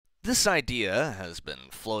This idea has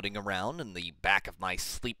been floating around in the back of my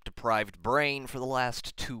sleep-deprived brain for the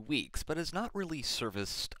last 2 weeks, but has not really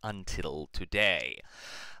surfaced until today.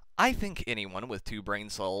 I think anyone with two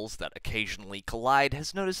brain cells that occasionally collide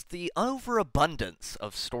has noticed the overabundance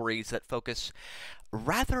of stories that focus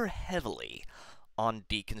rather heavily on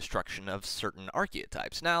deconstruction of certain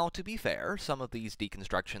archetypes. Now, to be fair, some of these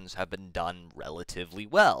deconstructions have been done relatively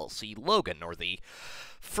well. See Logan, or the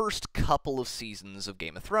first couple of seasons of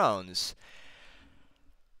Game of Thrones.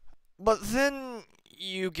 But then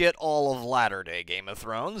you get all of latter-day Game of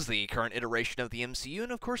Thrones, the current iteration of the MCU,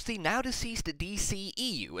 and of course the now-deceased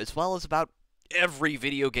DCEU, as well as about every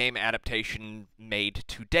video game adaptation made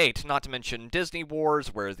to date, not to mention Disney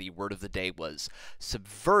Wars, where the word of the day was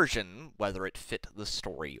subversion, whether it fit the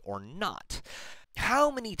story or not. How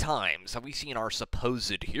many times have we seen our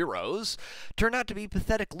supposed heroes turn out to be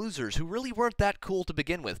pathetic losers who really weren't that cool to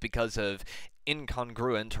begin with because of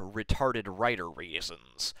incongruent, retarded writer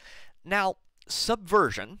reasons? Now,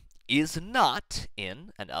 subversion is not,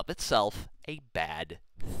 in and of itself, a bad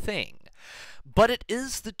thing. But it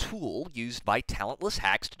is the tool used by talentless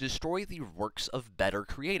hacks to destroy the works of better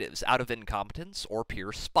creatives out of incompetence or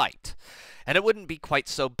pure spite. And it wouldn't be quite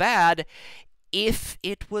so bad if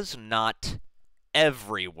it was not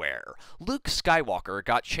everywhere. Luke Skywalker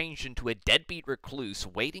got changed into a deadbeat recluse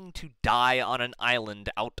waiting to die on an island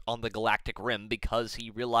out on the galactic rim because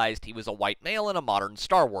he realized he was a white male in a modern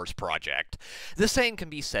Star Wars project. The same can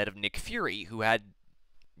be said of Nick Fury, who had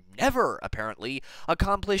never, apparently,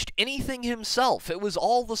 accomplished anything himself. It was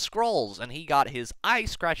all the Skrulls, and he got his eye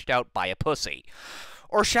scratched out by a pussy.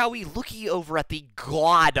 Or shall we looky over at the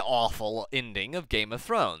god-awful ending of Game of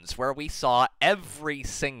Thrones, where we saw every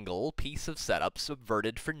single piece of setup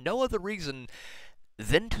subverted for no other reason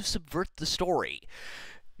than to subvert the story.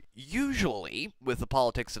 Usually, with the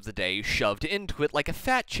politics of the day shoved into it like a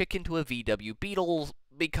fat chick into a VW Beetle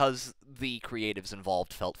because the creatives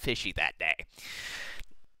involved felt fishy that day.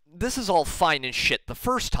 This is all fine and shit the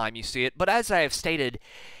first time you see it, but as I have stated,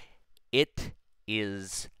 it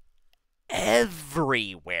is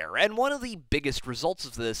everywhere. And one of the biggest results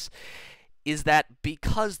of this is that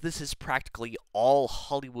because this is practically all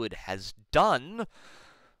Hollywood has done,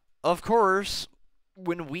 of course,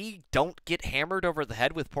 when we don't get hammered over the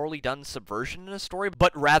head with poorly done subversion in a story,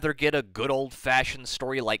 but rather get a good old-fashioned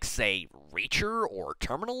story like, say, Reacher or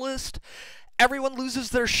Terminalist, everyone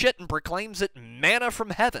loses their shit and proclaims it manna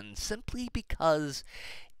from heaven simply because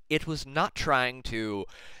it was not trying to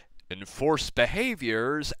enforce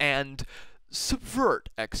behaviors and subvert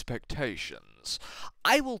expectations.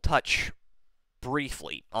 I will touch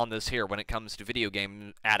briefly on this here when it comes to video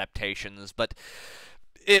game adaptations, but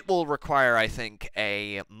it will require, I think,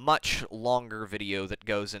 a much longer video that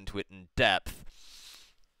goes into it in depth.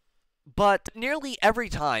 But nearly every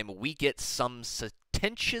time we get some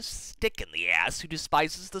pretentious stick in the ass who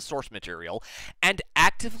despises the source material and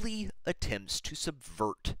actively attempts to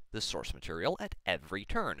subvert the source material at every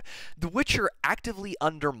turn. The Witcher actively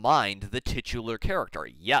undermined the titular character.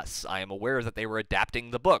 Yes, I am aware that they were adapting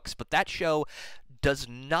the books, but that show does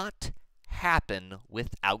not happen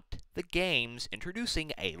without the games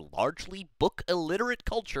introducing a largely book-illiterate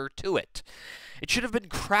culture to it. It should have been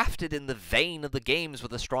crafted in the vein of the games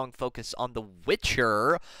with a strong focus on the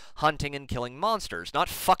Witcher hunting and killing monsters, not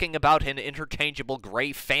fucking about in interchangeable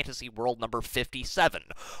gray fantasy world number 57.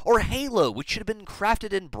 Or Halo, which should have been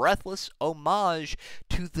crafted in breathless homage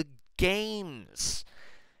to the games.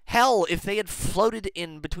 Hell, if they had floated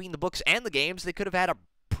in between the books and the games, they could have had a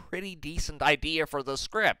pretty decent idea for the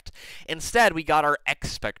script. Instead, we got our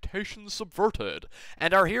expectations subverted,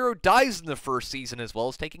 and our hero dies in the first season as well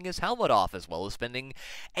as taking his helmet off, as well as spending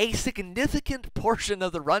a significant portion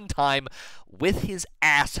of the runtime with his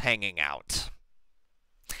ass hanging out.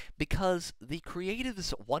 Because the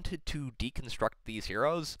creatives wanted to deconstruct these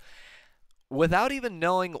heroes without even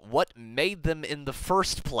knowing what made them in the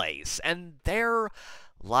first place, and there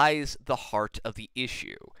lies the heart of the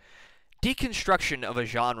issue. Deconstruction of a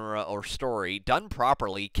genre or story done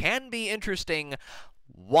properly can be interesting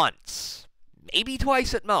once, maybe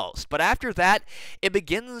twice at most, but after that, it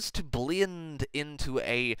begins to blend into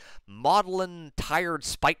a maudlin, tired,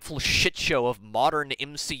 spiteful shitshow of modern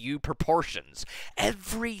MCU proportions.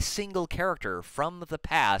 Every single character from the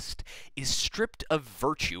past is stripped of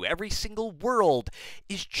virtue. Every single world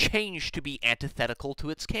is changed to be antithetical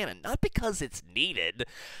to its canon, not because it's needed,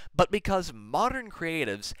 but because modern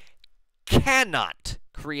creatives cannot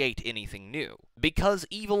create anything new. Because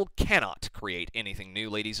evil cannot create anything new,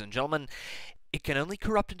 ladies and gentlemen, it can only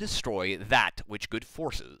corrupt and destroy that which good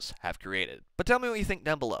forces have created. But tell me what you think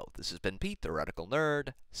down below. This has been Pete, the Radical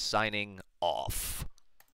Nerd, signing off.